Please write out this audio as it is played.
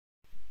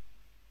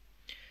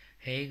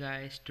Hey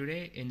guys,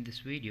 today in this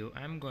video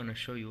I'm gonna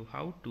show you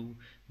how to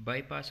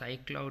bypass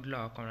iCloud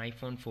lock on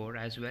iPhone 4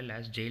 as well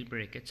as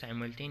jailbreak it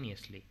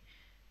simultaneously.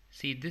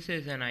 See, this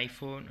is an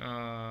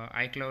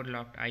iCloud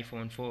locked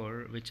iPhone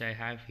 4 which I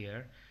have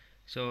here.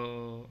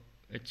 So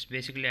it's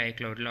basically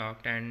iCloud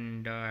locked,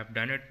 and I've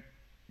done it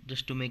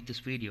just to make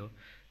this video.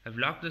 I've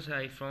locked this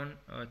iPhone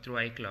through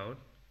iCloud,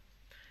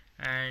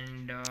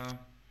 and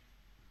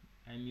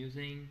I'm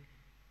using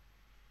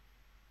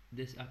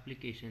this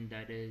application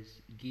that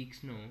is Geek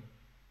Snow.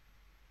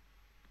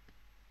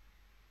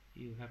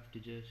 You have to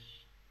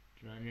just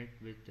run it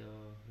with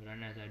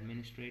run as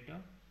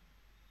administrator.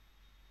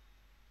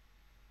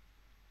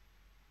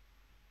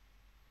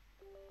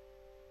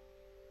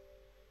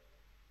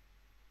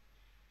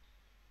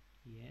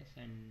 Yes,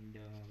 and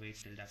wait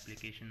till the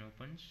application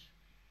opens.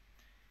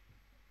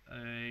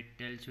 It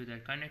tells you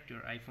that connect your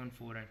iPhone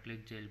 4 and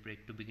click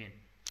jailbreak to begin.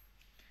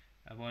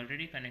 I've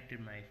already connected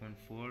my iPhone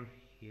 4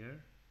 here,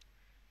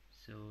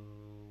 so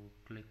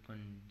click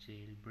on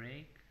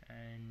jailbreak,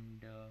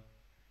 and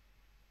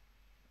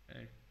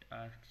it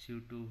asks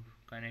you to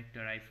connect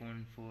your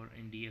iPhone 4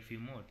 in DFU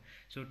mode.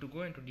 So to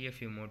go into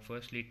DFU mode,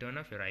 firstly turn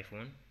off your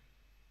iPhone.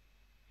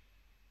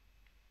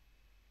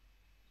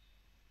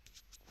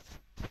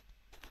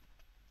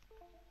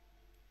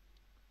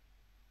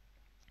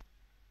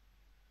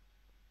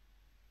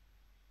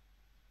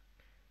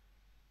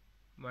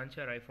 Once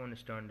your iPhone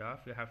is turned off,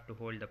 you have to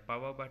hold the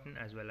power button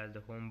as well as the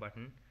home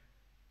button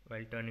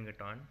while turning it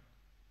on.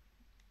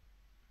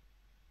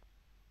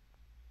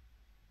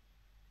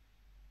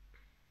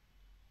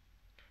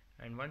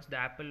 And once the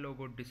Apple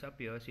logo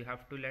disappears, you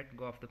have to let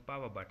go of the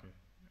power button,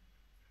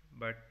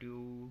 but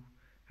you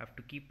have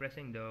to keep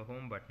pressing the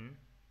home button,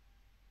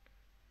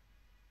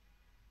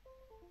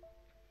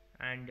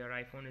 and your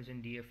iPhone is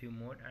in DFU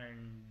mode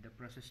and the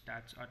process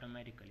starts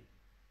automatically.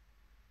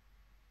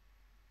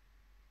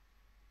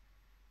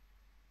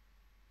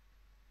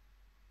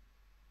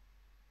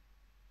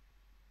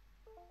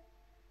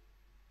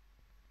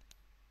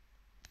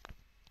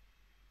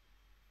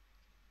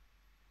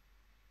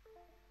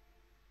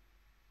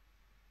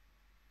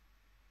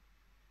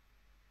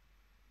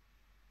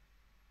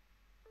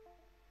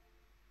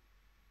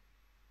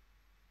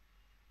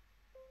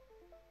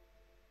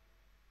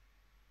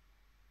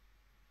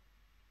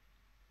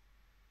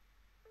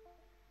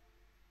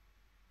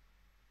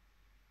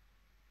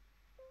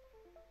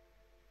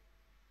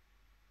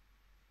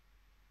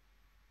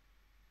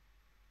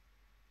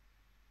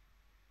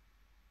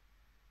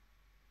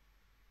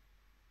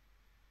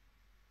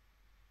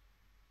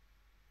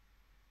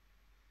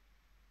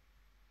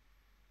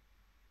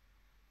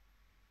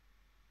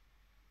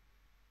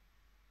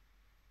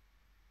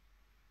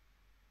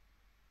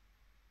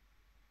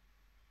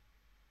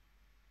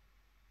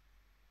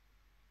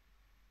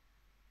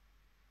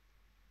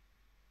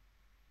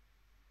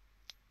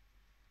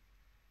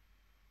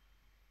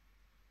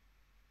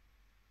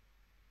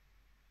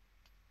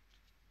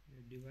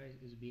 The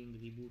device is being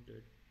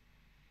rebooted.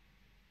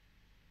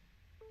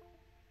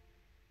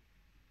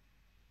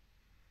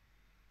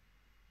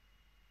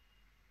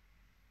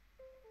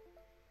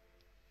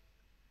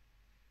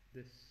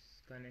 This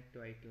connect to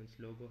iTunes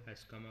logo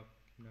has come up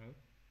now.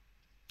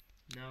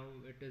 Now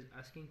it is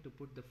asking to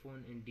put the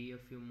phone in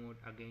DFU mode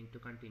again to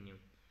continue.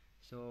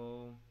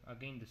 So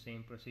again the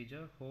same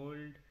procedure, hold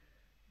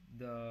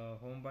the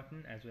home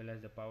button as well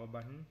as the power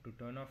button to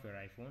turn off your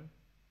iPhone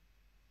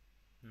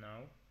now,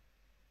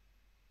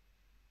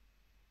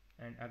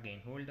 and again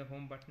hold the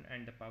home button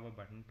and the power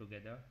button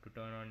together to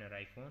turn on your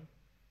iPhone.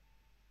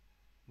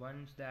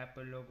 Once the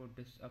Apple logo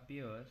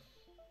disappears,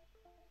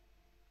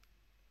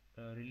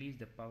 release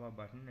the power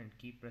button and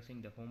keep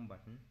pressing the home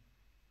button.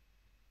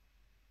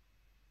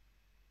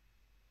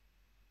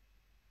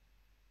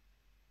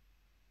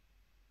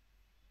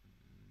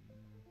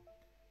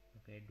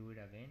 Okay, do it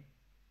again.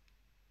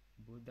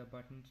 Both the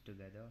buttons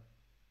together.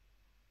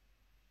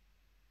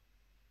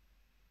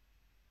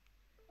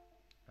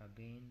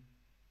 Again.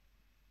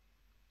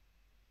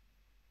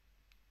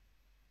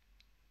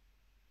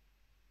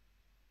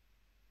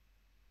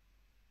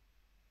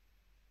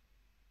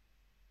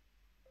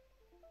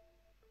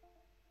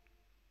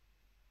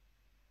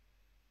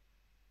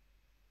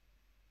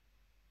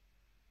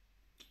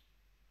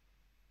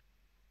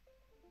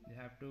 You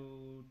have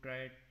to try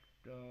it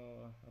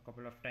a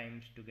couple of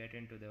times to get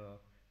into the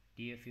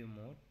DFU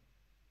mode.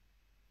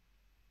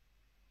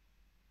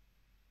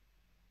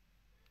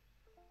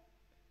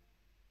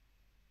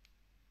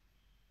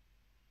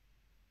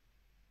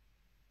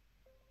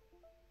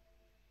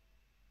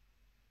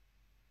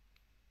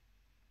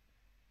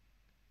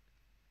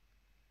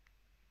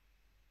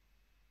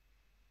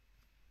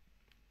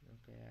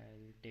 Okay,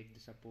 I'll take the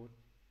support.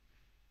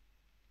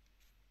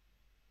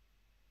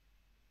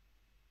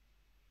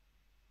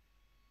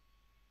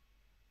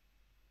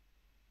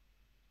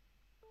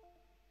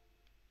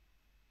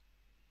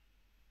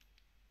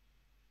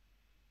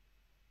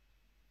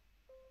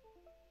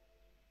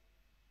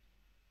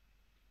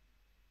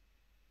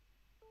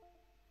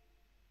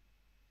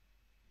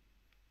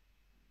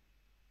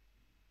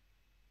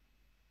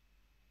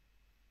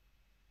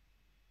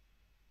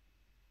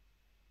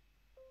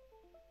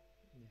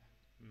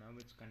 Now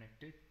it's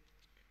connected,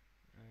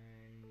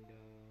 and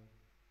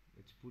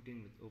it's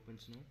booting with open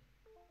snow.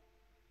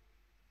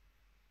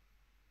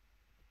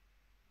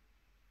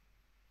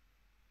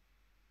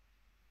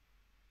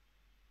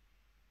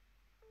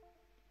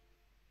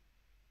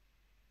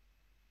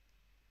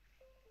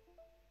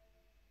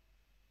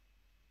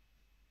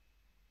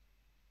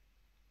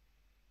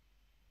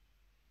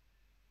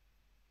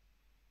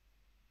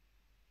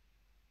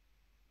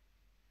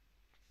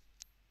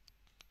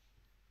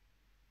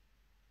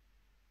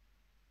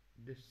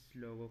 This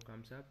logo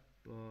comes up.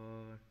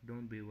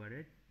 Don't be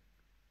worried.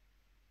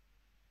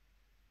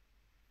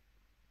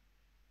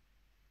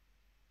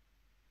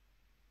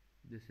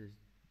 This is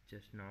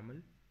just normal.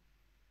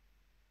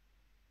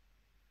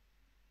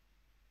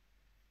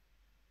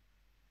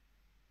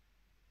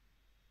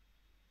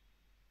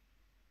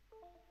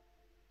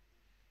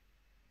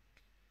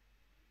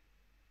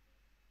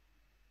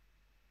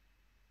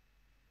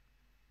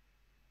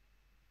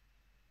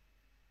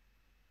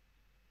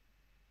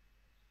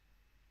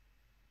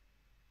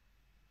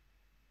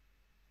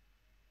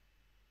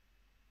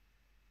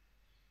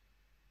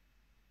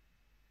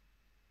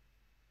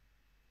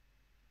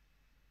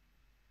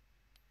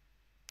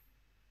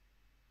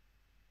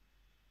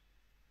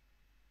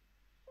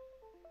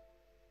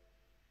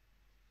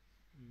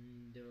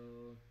 And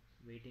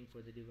waiting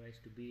for the device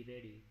to be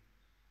ready.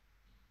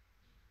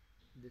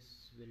 This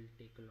will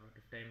take a lot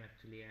of time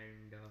actually,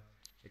 and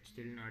it's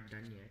still not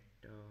done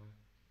yet.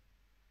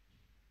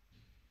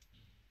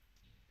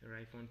 Your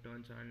iPhone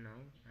turns on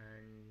now,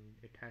 and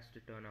it has to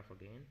turn off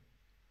again.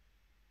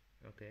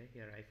 Okay,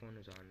 your iPhone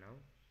is on now.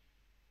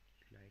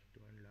 Slide to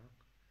unlock,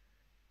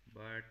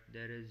 but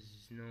there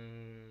is no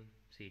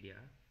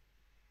CDR.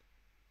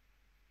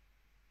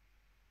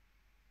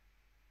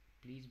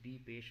 Please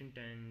be patient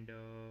and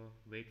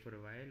wait for a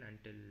while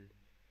until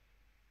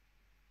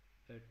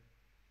it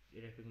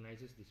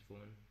recognizes this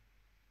phone.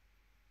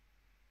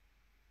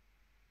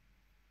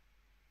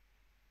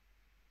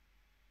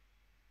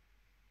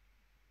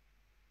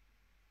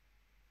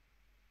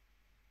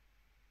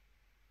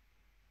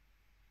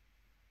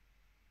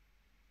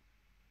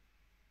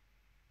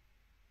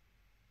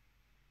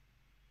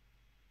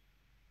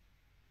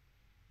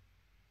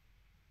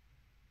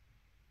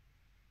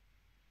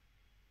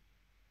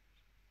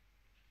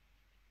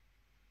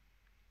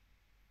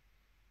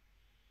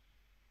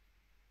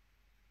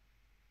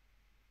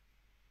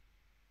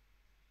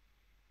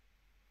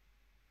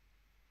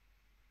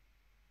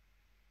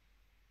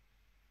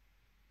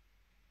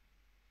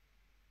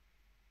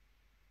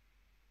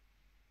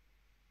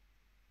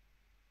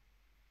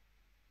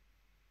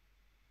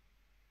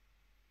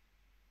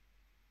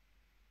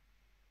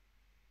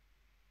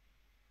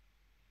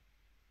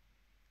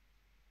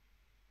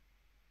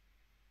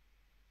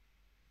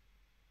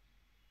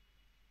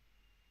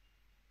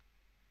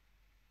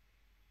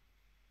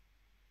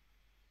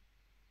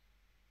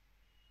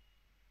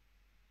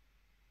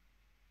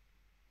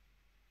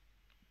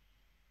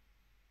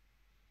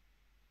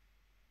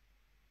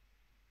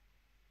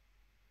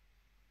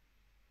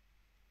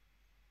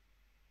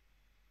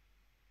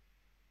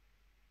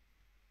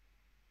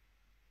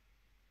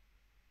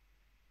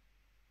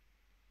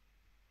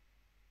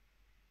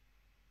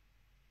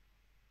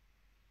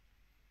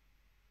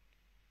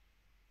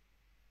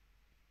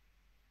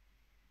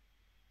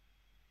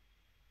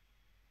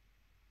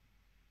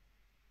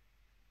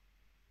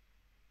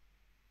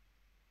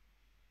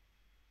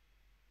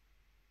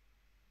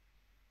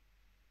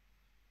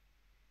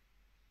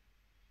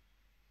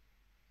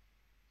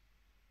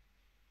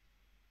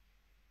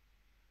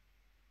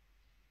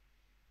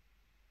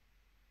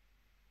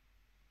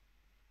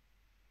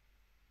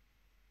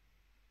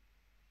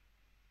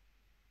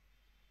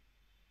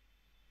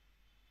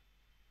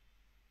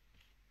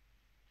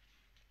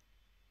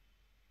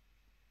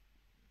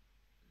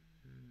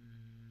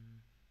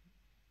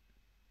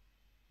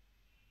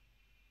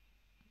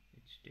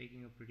 It's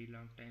taking a pretty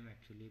long time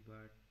actually,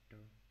 but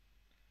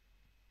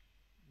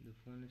the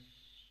phone is,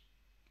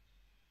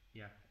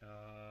 yeah,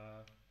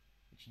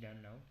 it's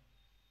done now.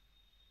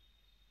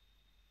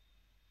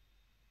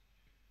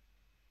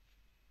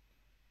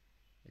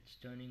 It's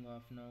turning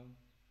off now,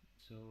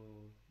 so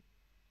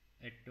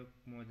it took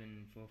more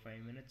than 4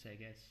 5 minutes I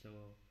guess, so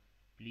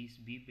please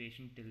be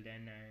patient till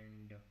then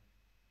and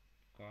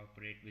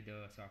cooperate with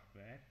the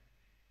software,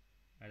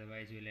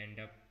 otherwise you'll end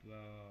up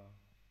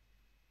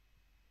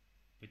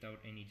without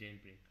any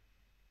jailbreak,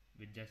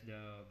 with just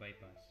the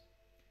bypass.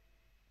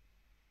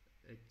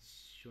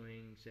 It's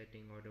showing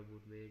setting auto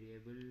boot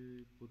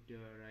variable. Put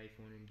your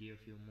iPhone in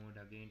DFU mode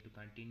again to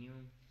continue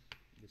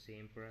the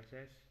same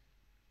process.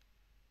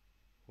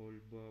 Hold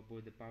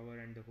both the power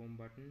and the home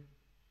button.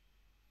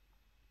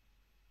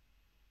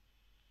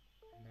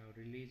 Now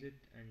release it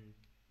and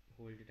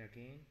hold it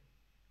again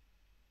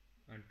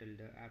until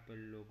the Apple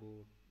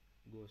logo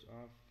goes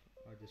off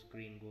or the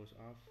screen goes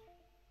off.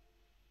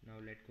 Now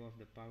let go of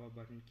the power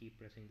button, keep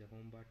pressing the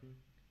home button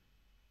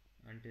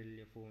until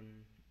your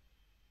phone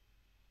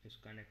is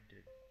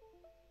connected.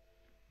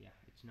 Yeah,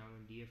 it's now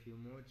in DFU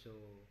mode, so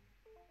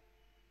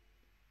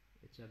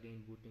It's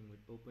again booting with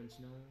opens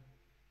now.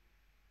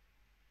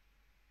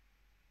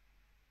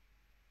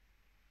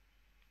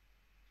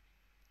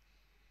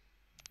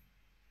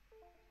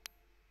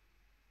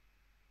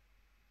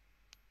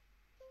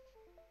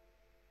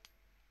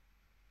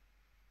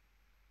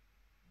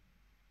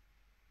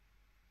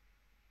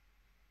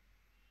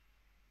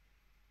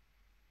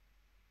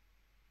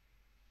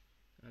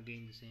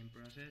 Again the same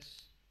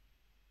process.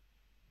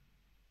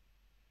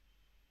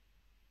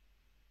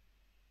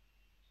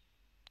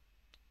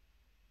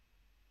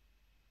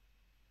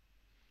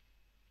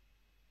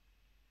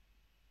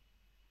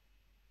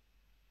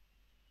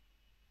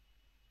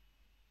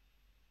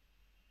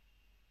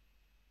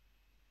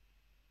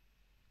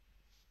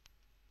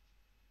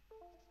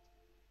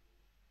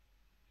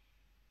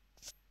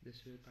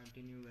 This will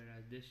continue,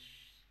 whereas this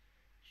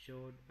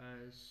showed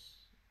us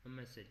a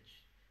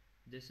message.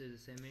 This is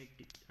a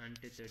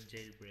semi-untethered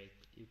jailbreak.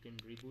 You can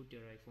reboot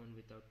your iPhone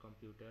without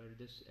computer.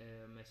 This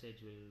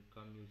message will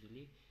come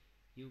usually.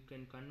 You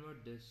can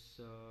convert this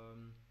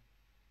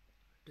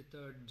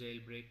tethered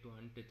jailbreak to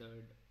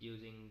untethered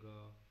using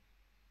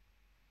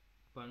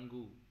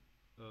Pangu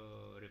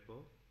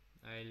repo.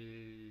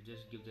 I'll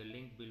just give the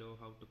link below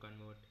how to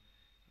convert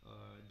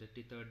the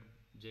tethered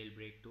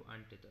jailbreak to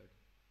untethered.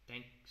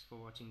 Thanks for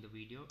watching the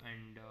video,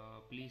 and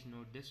please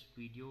note this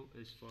video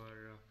is for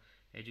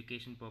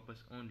education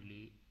purpose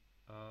only,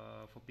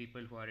 for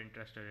people who are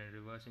interested in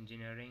reverse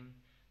engineering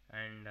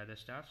and other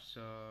stuff.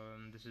 So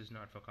this is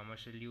not for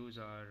commercial use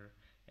or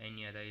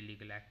any other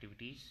illegal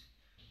activities.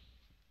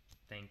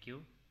 Thank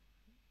you.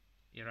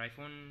 Your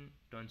iPhone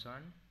turns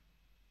on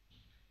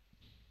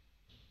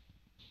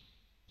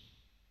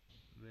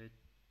with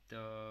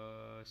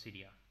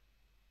Cydia.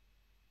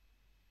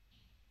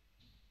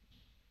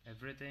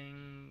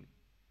 Everything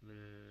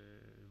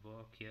will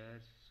work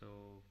here. So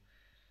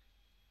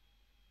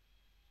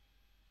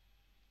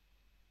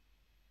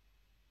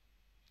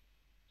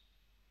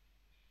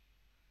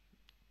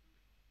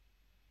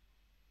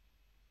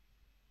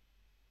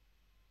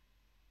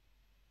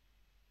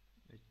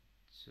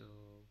it's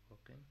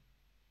working.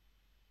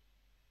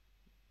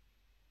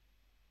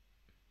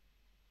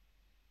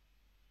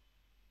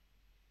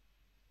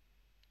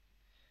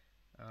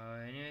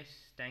 Anyways,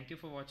 thank you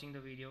for watching the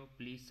video.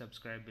 Please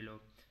subscribe below.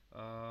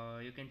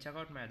 You can check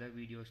out my other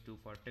videos too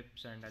for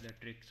tips and other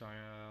tricks on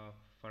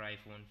for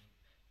iPhone.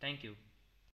 Thank you.